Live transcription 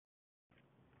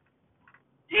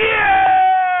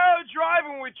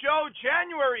with Joe,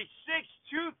 January 6th,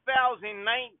 2019.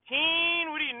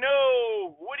 What do you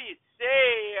know? What do you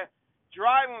say?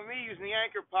 Driving with me using the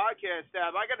Anchor Podcast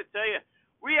app. I got to tell you,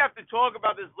 we have to talk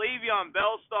about this Le'Veon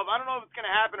Bell stuff. I don't know if it's going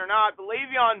to happen or not, but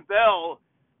Le'Veon Bell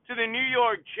to the New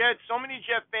York Jets, so many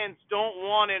Jet fans don't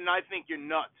want it, and I think you're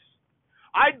nuts.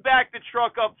 I'd back the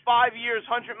truck up 5 years,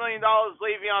 $100 million,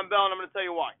 Le'Veon Bell, and I'm going to tell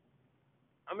you why.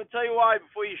 I'm going to tell you why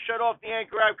before you shut off the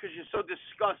Anchor app because you're so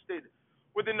disgusted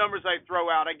with the numbers I throw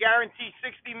out. I guarantee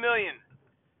 $60 million.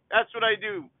 That's what I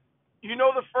do. You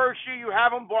know the first year you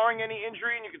have him, barring any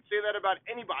injury, and you can say that about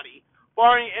anybody,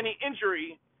 barring any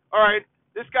injury, all right,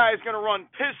 this guy is going to run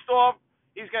pissed off.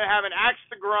 He's going to have an axe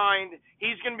to grind.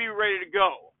 He's going to be ready to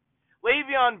go.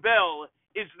 Le'Veon Bell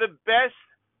is the best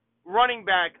running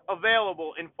back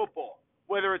available in football,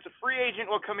 whether it's a free agent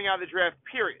or coming out of the draft,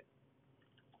 period.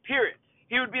 Period.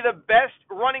 He would be the best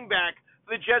running back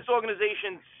for the Jets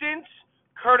organization since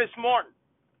Curtis Martin.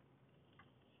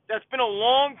 That's been a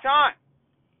long time.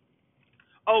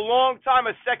 A long time.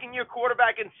 A second-year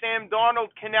quarterback in Sam Darnold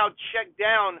can now check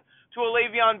down to a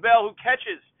Le'Veon Bell who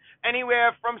catches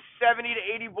anywhere from 70 to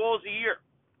 80 balls a year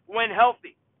when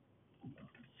healthy.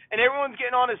 And everyone's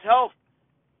getting on his health.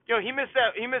 You know, he missed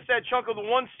that chunk of the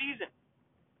one season.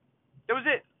 That was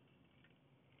it.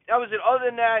 Other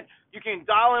than that, you can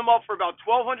dial him up for about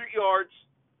 1,200 yards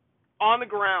on the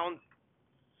ground.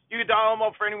 You can dial him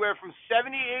up for anywhere from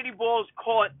 70 to 80 balls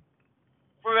caught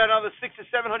for about another 600 to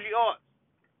 700 yards.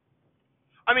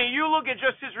 I mean, you look at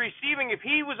just his receiving. If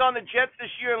he was on the Jets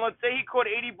this year and let's say he caught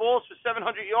 80 balls for 700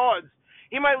 yards,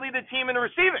 he might lead the team in the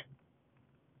receiving.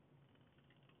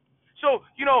 So,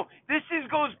 you know,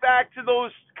 goes back to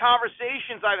those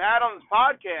conversations I've had on this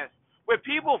podcast where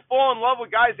people fall in love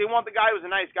with guys. They want the guy who's a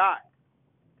nice guy.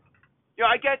 You know,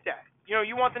 I get that. You know,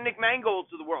 you want the Nick Mangolds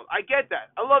of the world. I get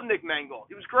that. I love Nick Mangold.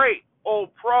 He was great.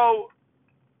 Old pro,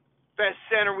 best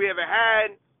center we ever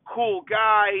had, cool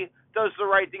guy, does the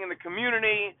right thing in the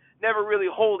community, never really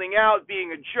holding out,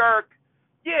 being a jerk.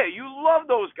 Yeah, you love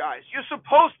those guys. You're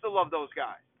supposed to love those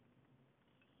guys.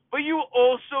 But you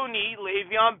also need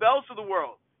Le'Veon Bells of the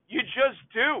world. You just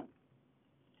do.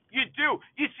 You do.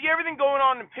 You see everything going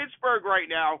on in Pittsburgh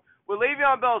right now with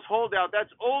Le'Veon Bell's holdout.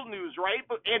 That's old news, right?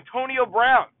 But Antonio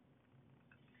Brown.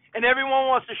 And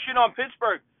everyone wants to shit on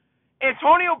Pittsburgh.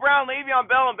 Antonio Brown, Le'Veon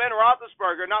Bell, and Ben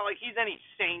Roethlisberger, not like he's any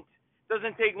saint.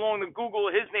 Doesn't take long to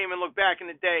Google his name and look back in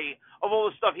the day of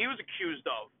all the stuff he was accused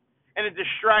of and the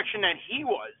distraction that he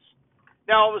was.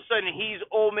 Now, all of a sudden, he's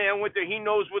old man Winter. He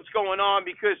knows what's going on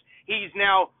because he's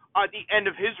now at the end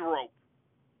of his rope.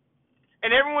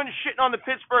 And everyone's shitting on the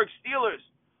Pittsburgh Steelers.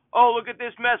 Oh, look at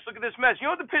this mess. Look at this mess. You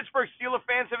know what the Pittsburgh Steelers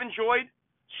fans have enjoyed?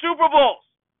 Super Bowls.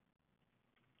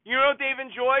 You know what they've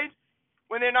enjoyed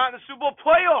when they're not in the Super Bowl?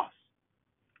 Playoffs.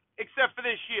 Except for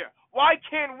this year. Why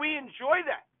can't we enjoy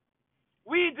that?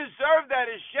 We deserve that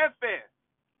as Jet fans.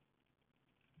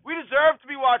 We deserve to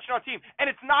be watching our team. And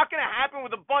it's not going to happen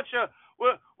with a bunch of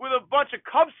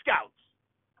Cub Scouts.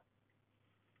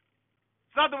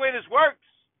 It's not the way this works.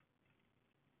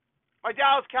 My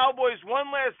Dallas Cowboys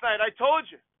won last night. I told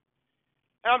you.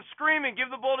 And I'm screaming, give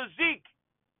the ball to Zeke.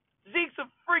 Zeke's a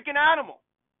freaking animal.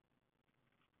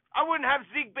 I wouldn't have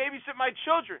Zeke babysit my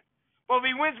children. But if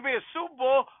he wins me a Super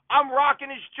Bowl, I'm rocking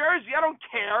his jersey. I don't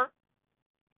care.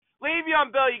 Le'Veon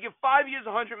Bell, you get 5 years,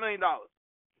 $100 million.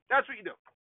 That's what you do.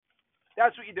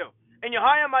 That's what you do. And you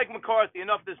hire Mike McCarthy.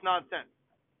 Enough of this nonsense.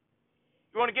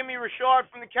 You want to give me Rashard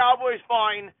from the Cowboys?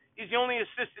 Fine. He's the only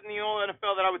assistant in the whole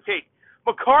NFL that I would take.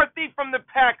 McCarthy from the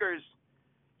Packers,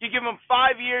 you give him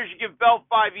 5 years. You give Bell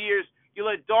 5 years. You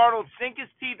let Darnold sink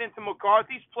his teeth into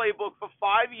McCarthy's playbook for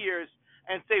 5 years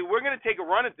and say, we're going to take a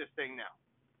run at this thing now.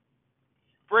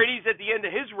 Brady's at the end of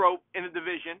his rope in the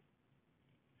division.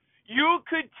 You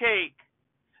could take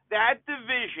that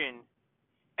division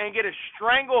and get a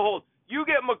stranglehold. You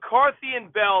get McCarthy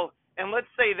and Bell, and let's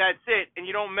say that's it, and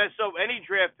you don't mess up any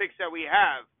draft picks that we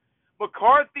have.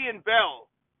 McCarthy and Bell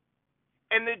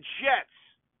and the Jets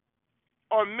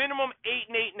are minimum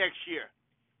 8-8 next year.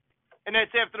 And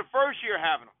that's after the first year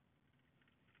having them.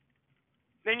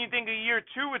 Then you think of year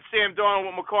 2 with Sam Darnold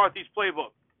with McCarthy's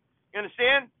playbook. You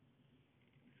understand?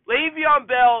 Le'Veon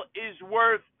Bell is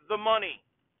worth the money.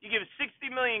 You give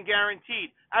 $60 million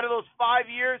guaranteed. Out of those 5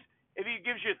 years, if he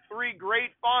gives you 3,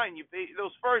 great, fine. You pay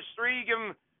those first 3, you give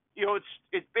him, you know,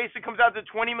 it basically comes out to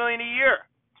 $20 million a year.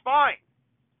 It's fine.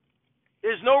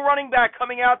 There's no running back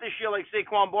coming out this year like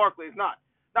Saquon Barkley. It's not.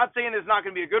 Not saying there's not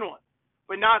going to be a good one,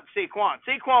 but not Saquon.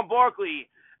 Saquon Barkley,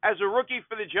 as a rookie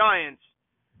for the Giants,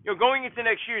 you know, going into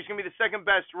next year, he's going to be the second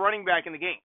best running back in the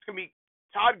game. It's going to be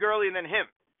Todd Gurley and then him.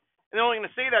 And they're only going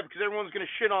to say that because everyone's going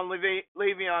to shit on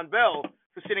Le'Veon Bell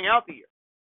for sitting out the year.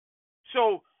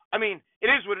 So, I mean, it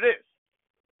is what it is.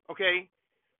 Okay?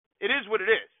 It is what it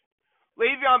is.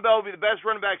 Le'Veon Bell will be the best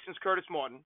running back since Curtis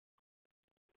Martin.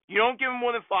 You don't give him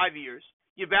more than 5 years.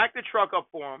 You back the truck up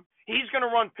for him. He's going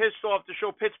to run pissed off to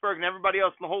show Pittsburgh and everybody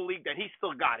else in the whole league that he's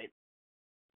still got it.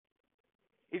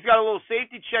 He's got a little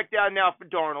safety check down now for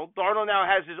Darnold. Darnold now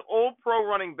has his old pro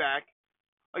running back,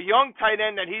 a young tight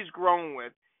end that he's grown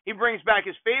with. He brings back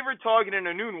his favorite target in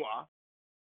Enunwa.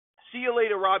 See you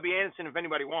later, Robbie Anderson, if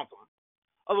anybody wants him.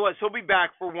 Otherwise, he'll be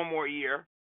back for one more year.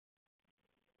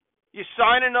 You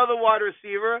sign another wide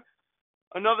receiver,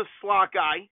 another slot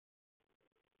guy,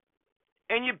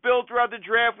 and you build throughout the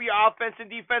draft with your offense and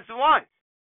defensive lines.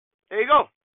 There you go.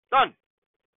 Done.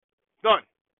 Done.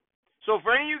 So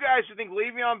for any of you guys who think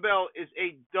Le'Veon Bell is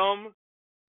a dumb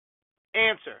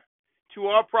answer to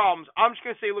our problems, I'm just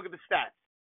going to say look at the stats.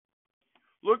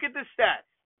 Look at the stats.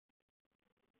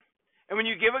 And when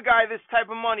you give a guy this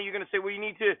type of money, you're going to say, well, you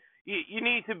need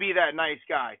to be that nice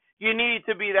guy. You need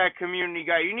to be that community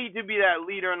guy. You need to be that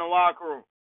leader in the locker room.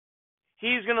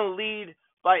 He's going to lead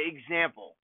by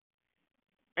example.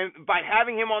 And by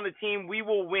having him on the team, we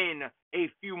will win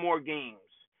a few more games.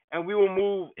 And we will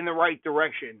move in the right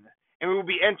direction. And we will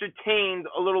be entertained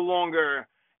a little longer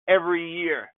every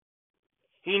year.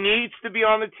 He needs to be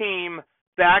on the team,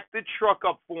 back the truck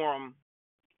up for him,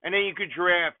 and then you could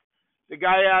draft the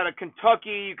guy out of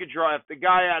Kentucky, you could draft the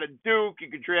guy out of Duke, you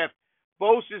could draft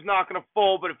Bosa's not going to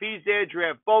fall, but if he's there,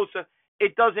 draft Bosa.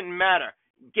 It doesn't matter.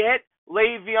 Get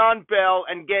Le'Veon Bell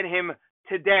and get him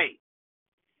today.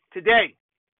 Today.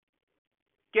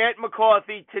 Get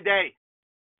McCarthy today.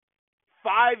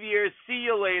 5 years, see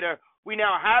you later. We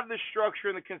now have the structure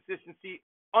and the consistency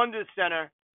under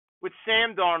center with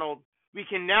Sam Darnold. We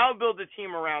can now build a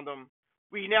team around him.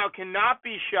 We now cannot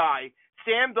be shy.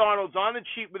 Sam Darnold's on the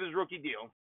cheap with his rookie deal.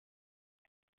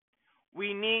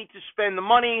 We need to spend the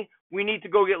money. We need to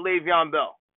go get Le'Veon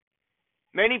Bell.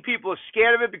 Many people are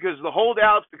scared of it because of the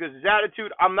holdouts, because of his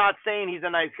attitude. I'm not saying he's a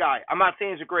nice guy. I'm not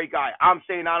saying he's a great guy. I'm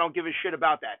saying I don't give a shit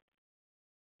about that.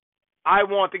 I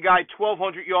want the guy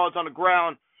 1,200 yards on the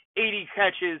ground, 80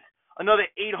 catches, another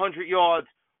 800 yards.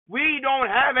 We don't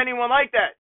have anyone like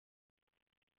that.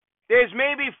 There's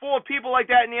maybe 4 people like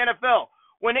that in the NFL.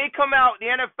 When they come out, the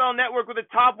NFL Network with the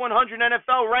top 100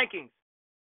 NFL rankings,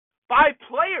 by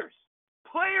players.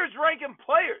 Players ranking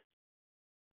players.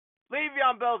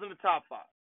 Le'Veon Bell's in the top 5.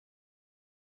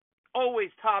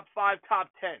 Always top 5, top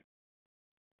 10.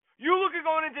 You look at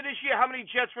going into this year, how many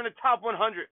Jets were in the top 100?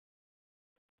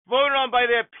 Voted on by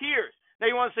their peers.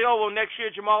 Now you want to say, oh, well, next year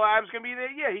Jamal Adams is going to be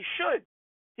there? Yeah, he should.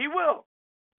 He will.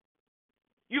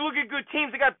 You look at good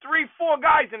teams, they got 3, 4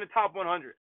 guys in the top 100.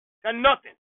 Got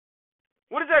nothing.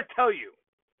 What does that tell you?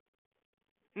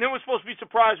 And then we're supposed to be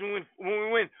surprised when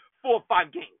we win 4 or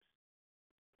 5 games.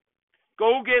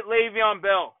 Go get Le'Veon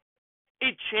Bell.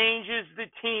 It changes the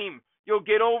team. You'll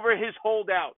get over his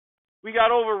holdout. We got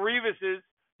over Revis's.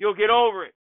 You'll get over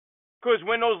it. Because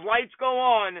when those lights go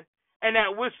on and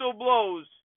that whistle blows,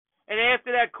 and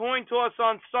after that coin toss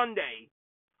on Sunday,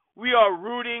 we are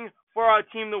rooting for our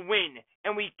team to win.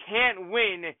 And we can't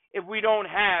win if we don't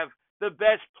have the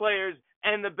best players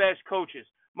and the best coaches.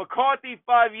 McCarthy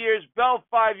 5 years, Bell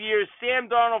 5 years, Sam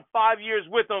Darnold 5 years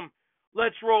with them.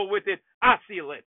 Let's roll with it. I'll see you later.